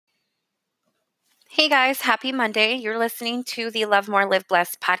Hey guys, happy Monday. You're listening to the Love More, Live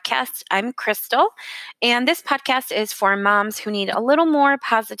Blessed podcast. I'm Crystal, and this podcast is for moms who need a little more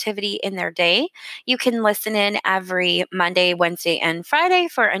positivity in their day. You can listen in every Monday, Wednesday, and Friday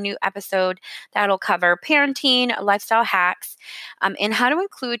for a new episode that'll cover parenting, lifestyle hacks, and how to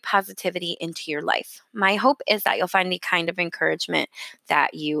include positivity into your life. My hope is that you'll find the kind of encouragement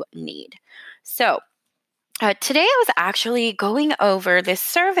that you need. Today, I was actually going over this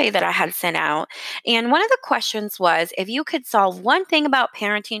survey that I had sent out. And one of the questions was if you could solve one thing about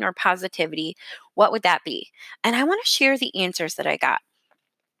parenting or positivity, what would that be? And I want to share the answers that I got.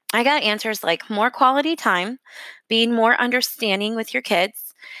 I got answers like more quality time, being more understanding with your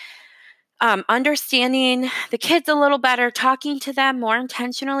kids, understanding the kids a little better, talking to them more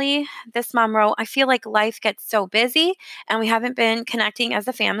intentionally. This mom wrote, I feel like life gets so busy and we haven't been connecting as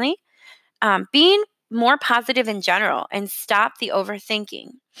a family. Being more positive in general and stop the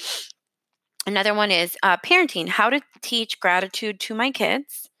overthinking. Another one is parenting, how to teach gratitude to my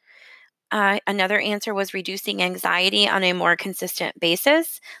kids. Another answer was reducing anxiety on a more consistent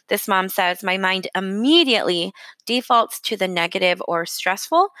basis. This mom says, my mind immediately defaults to the negative or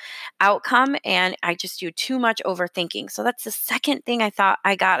stressful outcome, and I just do too much overthinking. So that's the second thing I thought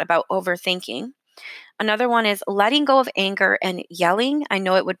I got about overthinking. Another one is letting go of anger and yelling. I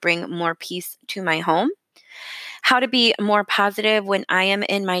know it would bring more peace to my home. How to be more positive when I am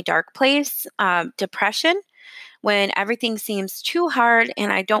in my dark place, depression, when everything seems too hard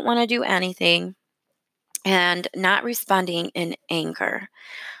and I don't want to do anything, and not responding in anger.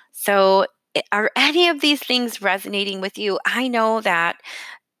 So, are any of these things resonating with you? I know that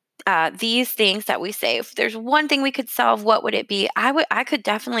these things that we say, if there's one thing we could solve, what would it be? I could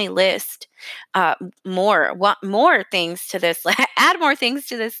definitely list more things to this, add more things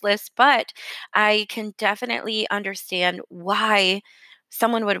to this list, but I can definitely understand why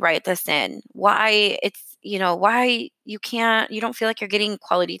someone would write this in, why it's, why you don't feel like you're getting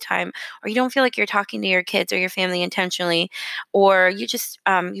quality time, or you don't feel like you're talking to your kids or your family intentionally, or you just,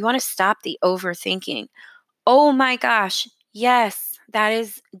 you want to stop the overthinking. Oh my gosh. Yes, that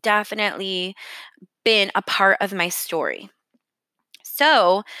is definitely been a part of my story.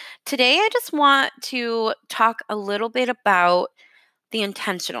 So, today I just want to talk a little bit about the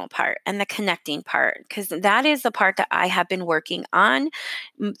intentional part and the connecting part, because that is the part that I have been working on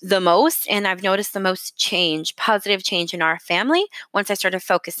the most. And I've noticed the most change, positive change in our family once I started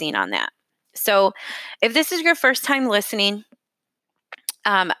focusing on that. So, if this is your first time listening,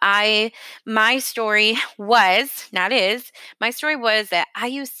 my story was, not is, my story was that I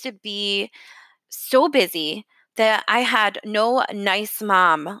used to be so busy that I had no nice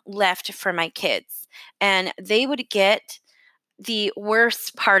mom left for my kids. And they would get the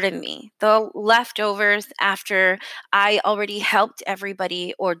worst part of me, the leftovers after I already helped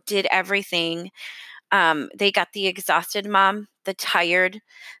everybody or did everything. They got the exhausted mom, the tired,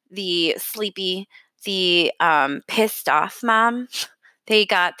 the sleepy, the pissed off mom. They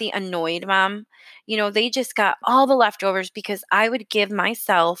got the annoyed mom. They just got all the leftovers because I would give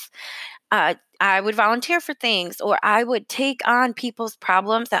myself, I would volunteer for things, or I would take on people's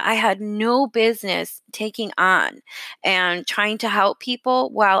problems that I had no business taking on and trying to help people.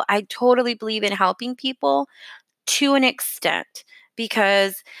 While I totally believe in helping people to an extent,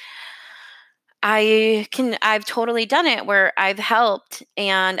 because I've totally done it where I've helped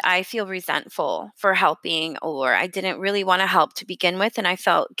and I feel resentful for helping, or I didn't really want to help to begin with. And I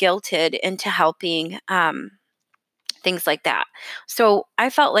felt guilted into helping, things like that. So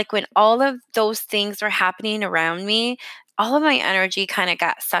I felt like when all of those things were happening around me, all of my energy kind of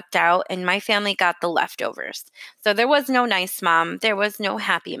got sucked out and my family got the leftovers. So there was no nice mom. There was no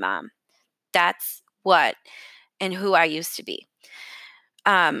happy mom. That's what and who I used to be.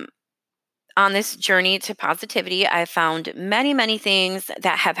 Um, on this journey to positivity, I found many, many things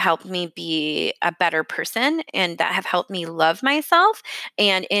that have helped me be a better person and that have helped me love myself.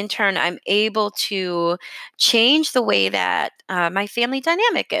 And in turn, I'm able to change the way that my family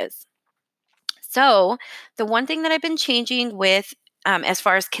dynamic is. So, the one thing that I've been changing with, as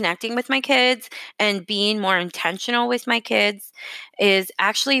far as connecting with my kids and being more intentional with my kids, is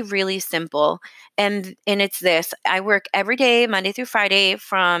actually really simple. And it's this: I work every day, Monday through Friday,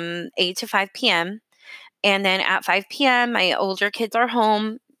 from 8 to 5 p.m. And then at 5 p.m., my older kids are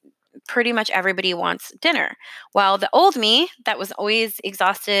home. Pretty much everybody wants dinner. While the old me, that was always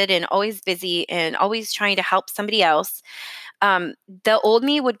exhausted and always busy and always trying to help somebody else, the old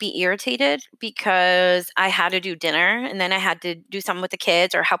me would be irritated because I had to do dinner and then I had to do something with the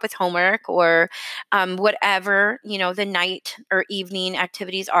kids or help with homework or whatever, the night or evening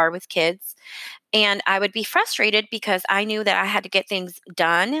activities are with kids. And I would be frustrated because I knew that I had to get things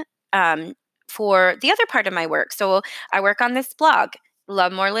done. for the other part of my work. So I work on this blog,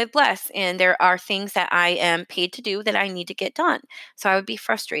 Love More, Live Less, and there are things that I am paid to do that I need to get done. So I would be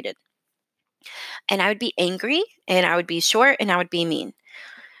frustrated and I would be angry and I would be short and I would be mean.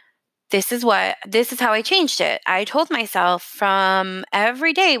 This is how I changed it. I told myself from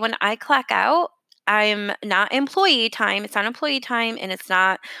every day when I clock out, I'm not employee time. It's not employee time and it's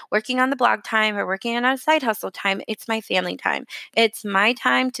not working on the blog time or working on a side hustle time. It's my family time. It's my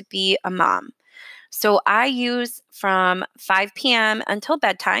time to be a mom. So I use from 5 p.m. until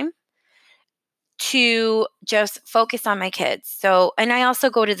bedtime to just focus on my kids. So, and I also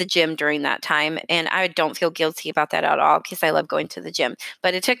go to the gym during that time, and I don't feel guilty about that at all because I love going to the gym.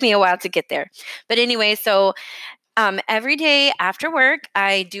 But it took me a while to get there. But anyway, so every day after work,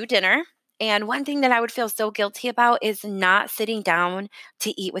 I do dinner. And one thing that I would feel so guilty about is not sitting down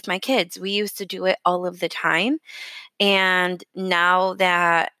to eat with my kids. We used to do it all of the time. And now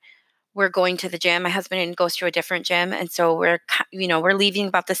that we're going to the gym. My husband goes to a different gym, and so we're leaving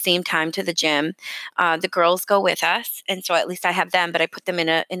about the same time to the gym. The girls go with us, and so at least I have them, but I put them in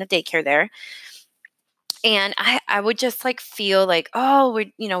a daycare there. And I would just like feel like, oh,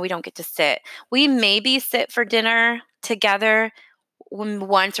 we don't get to sit. We maybe sit for dinner together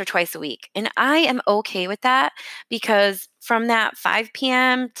once or twice a week, and I am okay with that because from that 5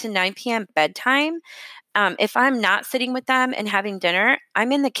 p.m. to 9 p.m. bedtime, if I'm not sitting with them and having dinner,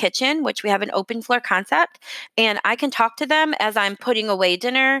 I'm in the kitchen, which we have an open floor concept, and I can talk to them as I'm putting away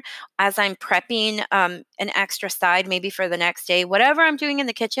dinner, as I'm prepping an extra side maybe for the next day, whatever I'm doing in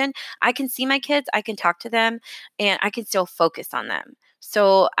the kitchen. I can see my kids, I can talk to them, and I can still focus on them.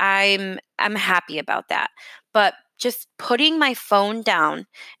 So I'm happy about that. But just putting my phone down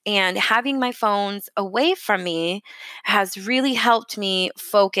and having my phones away from me has really helped me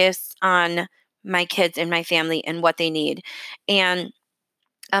focus on my kids and my family and what they need. And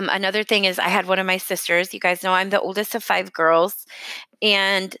another thing is, I had one of my sisters. You guys know I'm the oldest of 5 girls.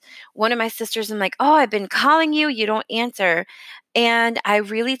 And one of my sisters, I'm like, oh, I've been calling you, you don't answer. And I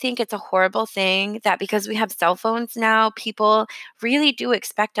really think it's a horrible thing that because we have cell phones now, people really do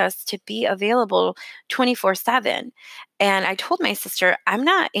expect us to be available 24/7. And I told my sister, I'm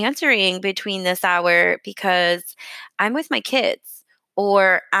not answering between this hour because I'm with my kids,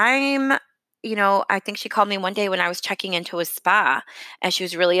 or I think she called me one day when I was checking into a spa and she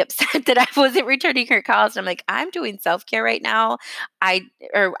was really upset that I wasn't returning her calls. And I'm like, I'm doing self care right now. I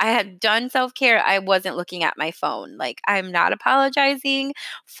had done self-care. I wasn't looking at my phone. Like, I'm not apologizing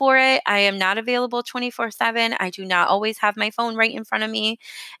for it. I am not available 24/7. I do not always have my phone right in front of me,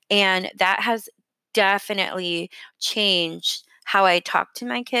 and that has definitely changed how I talk to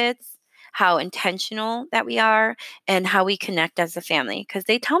my kids, how intentional that we are, and how we connect as a family. Because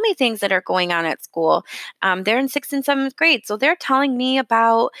they tell me things that are going on at school. They're in 6th and 7th grade, so they're telling me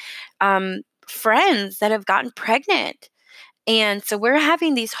about friends that have gotten pregnant, and so we're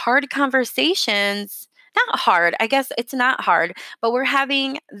having these hard conversations. Not hard, I guess it's not hard, but we're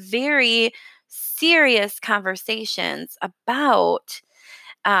having very serious conversations about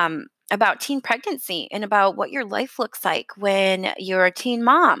teen pregnancy and about what your life looks like when you're a teen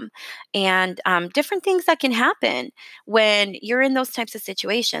mom, and different things that can happen when you're in those types of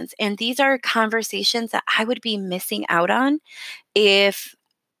situations. And these are conversations that I would be missing out on if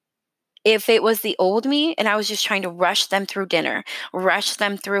it was the old me and I was just trying to rush them through dinner, rush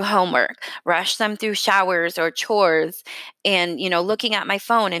them through homework, rush them through showers or chores, and, looking at my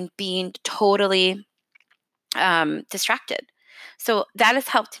phone and being totally distracted. So that has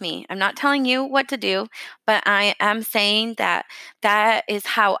helped me. I'm not telling you what to do, but I am saying that that is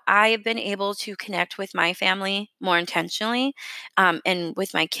how I have been able to connect with my family more intentionally, and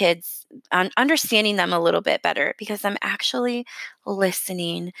with my kids, understanding them a little bit better because I'm actually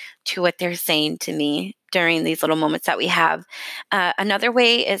listening to what they're saying to me during these little moments that we have. Another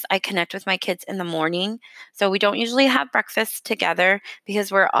way is I connect with my kids in the morning. So we don't usually have breakfast together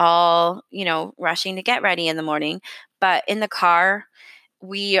because we're all, rushing to get ready in the morning. But in the car,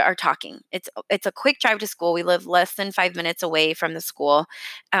 we are talking. It's a quick drive to school. We live less than 5 minutes away from the school.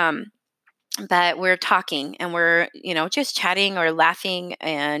 Um, but we're talking and we're, just chatting or laughing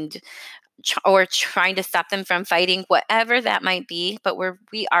and or trying to stop them from fighting, whatever that might be. But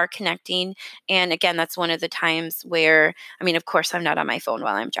we are connecting. And again, that's one of the times where, I mean, of course, I'm not on my phone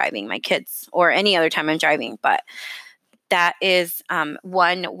while I'm driving my kids or any other time I'm driving, but that is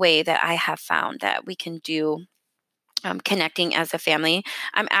one way that I have found that we can do connecting as a family.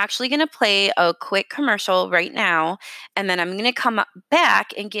 I'm actually going to play a quick commercial right now, and then I'm going to come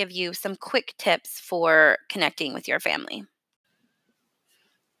back and give you some quick tips for connecting with your family.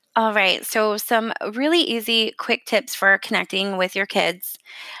 All right, so some really easy, quick tips for connecting with your kids.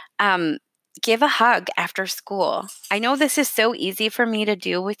 Um, give a hug after school. I know this is so easy for me to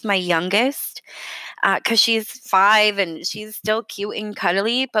do with my youngest because she's 5 and she's still cute and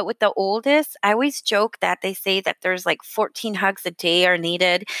cuddly. But with the oldest, I always joke that they say that there's like 14 hugs a day are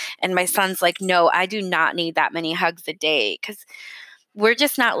needed. And my son's like, no, I do not need that many hugs a day because we're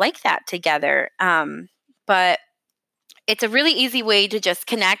just not like that together. But it's a really easy way to just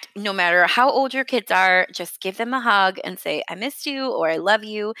connect no matter how old your kids are. Just give them a hug and say, I missed you or I love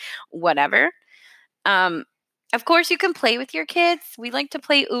you, whatever. Um, of course, you can play with your kids. We like to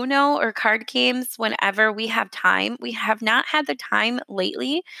play Uno or card games whenever we have time. We have not had the time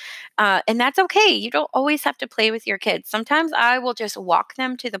lately, and that's okay. You don't always have to play with your kids. Sometimes I will just walk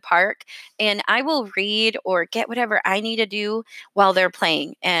them to the park and I will read or get whatever I need to do while they're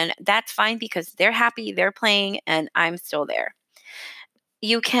playing. And that's fine because they're happy, they're playing, and I'm still there.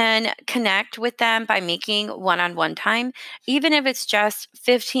 You can connect with them by making one-on-one time, even if it's just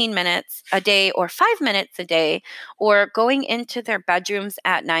 15 minutes a day or 5 minutes a day, or going into their bedrooms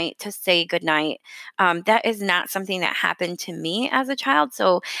at night to say goodnight. That is not something that happened to me as a child.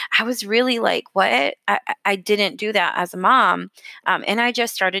 So I was really like, what? I didn't do that as a mom. And I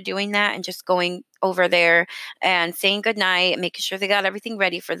just started doing that and just going over there and saying goodnight, making sure they got everything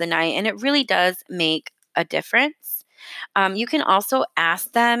ready for the night. And it really does make a difference. You can also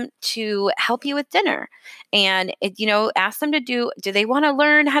ask them to help you with dinner and ask them to do they want to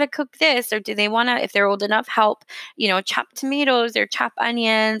learn how to cook this or do they want to, if they're old enough, help, chop tomatoes or chop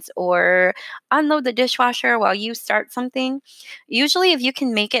onions or unload the dishwasher while you start something. Usually if you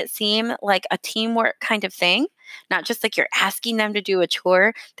can make it seem like a teamwork kind of thing, not just like you're asking them to do a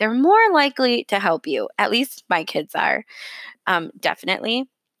chore, they're more likely to help you. At least my kids are. Definitely.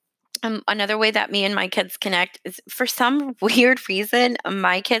 Another way that me and my kids connect is for some weird reason,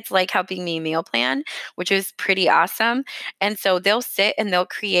 my kids like helping me meal plan, which is pretty awesome. And so they'll sit and they'll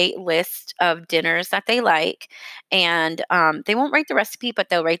create lists of dinners that they like. And they won't write the recipe, but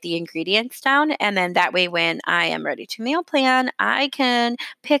they'll write the ingredients down. And then that way, when I am ready to meal plan, I can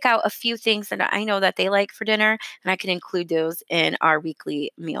pick out a few things that I know that they like for dinner, and I can include those in our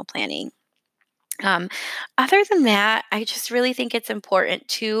weekly meal planning. Um, Other than that, I just really think it's important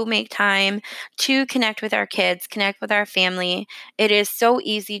to make time to connect with our kids, connect with our family. It is so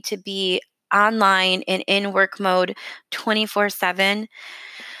easy to be online and in work mode 24/7,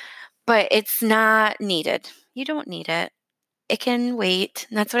 but it's not needed. You don't need it. It can wait.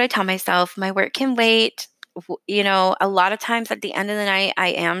 And that's what I tell myself. My work can wait. A lot of times at the end of the night, I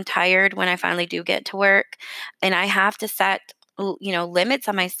am tired when I finally do get to work, and I have to set, limits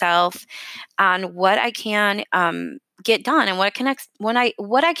on myself on what I can get done and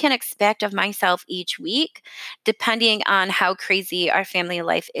what I can expect of myself each week, depending on how crazy our family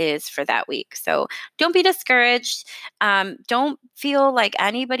life is for that week. So don't be discouraged. Don't feel like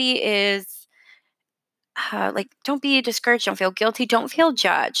anybody is like, don't be discouraged, don't feel guilty, don't feel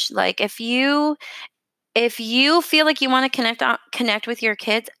judged. Like, if you feel like you want to connect with your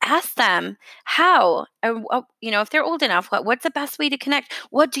kids, ask them how. If they're old enough, what's the best way to connect?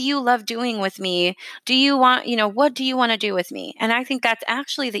 What do you love doing with me? Do you want, what do you want to do with me? And I think that's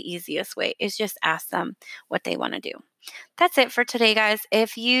actually the easiest way, is just ask them what they want to do. That's it for today, guys.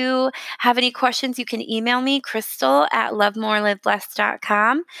 If you have any questions, you can email me, Crystal at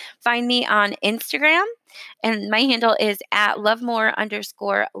lovemoreliveblessed.com. Find me on Instagram, and my handle is at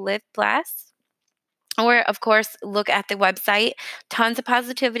lovemore_liveblessed. Or, of course, look at the website. Tons of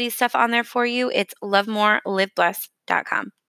positivity stuff on there for you. It's lovemoreliveblessed.com.